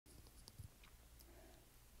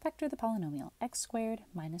Factor the polynomial x squared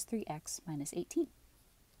minus 3x minus 18.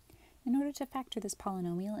 In order to factor this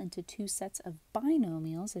polynomial into two sets of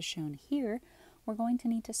binomials, as shown here, we're going to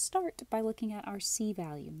need to start by looking at our c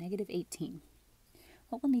value, negative 18.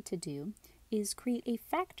 What we'll need to do is create a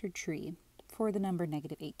factor tree for the number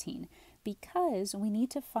negative 18, because we need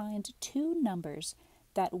to find two numbers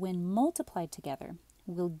that when multiplied together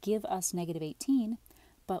will give us negative 18,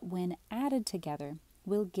 but when added together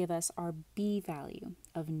will give us our b value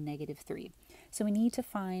of negative 3. So we need to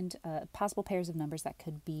find possible pairs of numbers that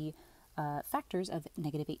could be factors of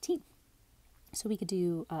negative 18. So we could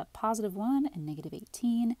do positive 1 and negative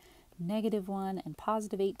 18, negative 1 and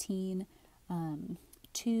positive 18,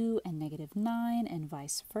 2 and negative 9, and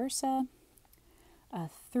vice versa,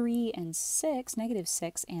 3 and 6, negative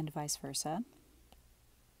 6 and vice versa.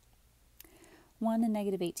 1 and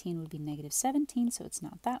negative 18 would be negative 17, so it's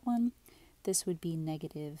not that one. This would be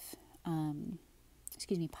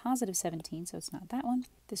positive 17, so it's not that one.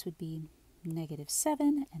 This would be negative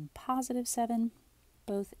 7 and positive 7,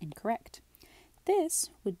 both incorrect. This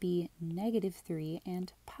would be negative 3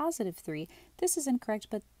 and positive 3. This is incorrect,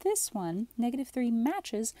 but this one, negative 3,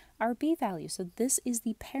 matches our b value. So this is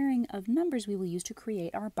the pairing of numbers we will use to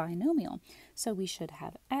create our binomial. So we should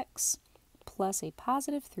have x plus a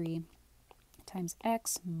positive 3 times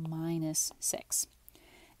x minus 6.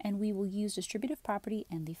 And we will use distributive property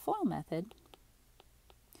and the FOIL method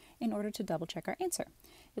in order to double check our answer.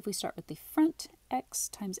 If we start with the front, x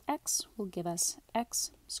times x will give us x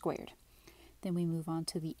squared. Then we move on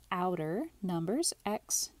to the outer numbers.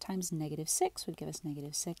 X times negative 6 would give us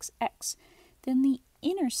negative 6x. Then the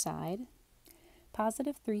inner side,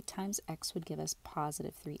 positive 3 times x would give us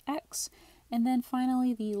positive 3x. And then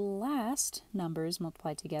finally the last numbers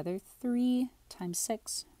multiplied together, 3 times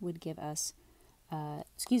 6 would give us,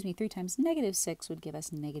 3 times negative 6 would give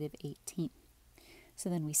us negative 18. So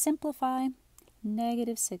then we simplify,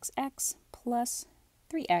 negative 6x plus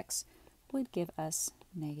 3x would give us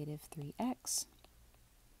negative 3x.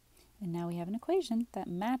 And now we have an equation that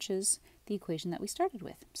matches the equation that we started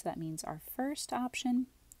with. So that means our first option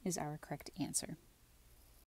is our correct answer.